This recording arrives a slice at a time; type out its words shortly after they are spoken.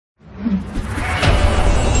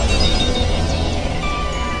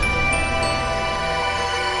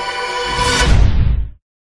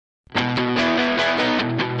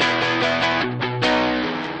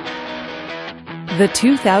The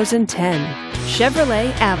 2010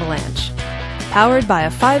 Chevrolet Avalanche, powered by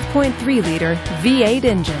a 5.3-liter V8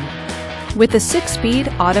 engine. With a 6-speed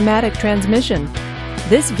automatic transmission,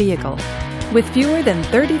 this vehicle, with fewer than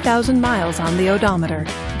 30,000 miles on the odometer,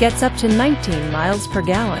 gets up to 19 miles per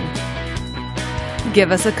gallon.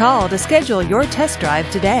 Give us a call to schedule your test drive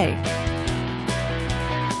today.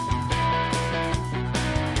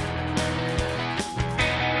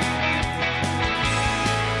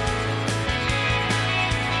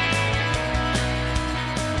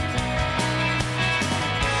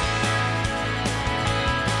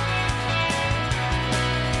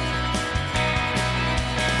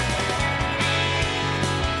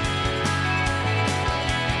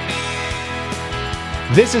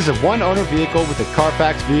 This is a one-owner vehicle with a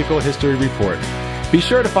Carfax Vehicle History Report. Be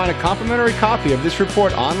sure to find a complimentary copy of this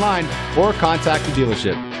report online or contact the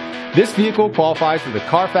dealership. This vehicle qualifies for the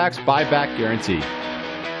Carfax Buyback Guarantee.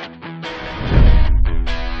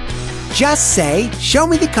 Just say, "Show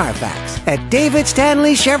me the Carfax" at David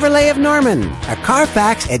Stanley Chevrolet of Norman, a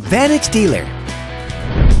Carfax Advantage dealer.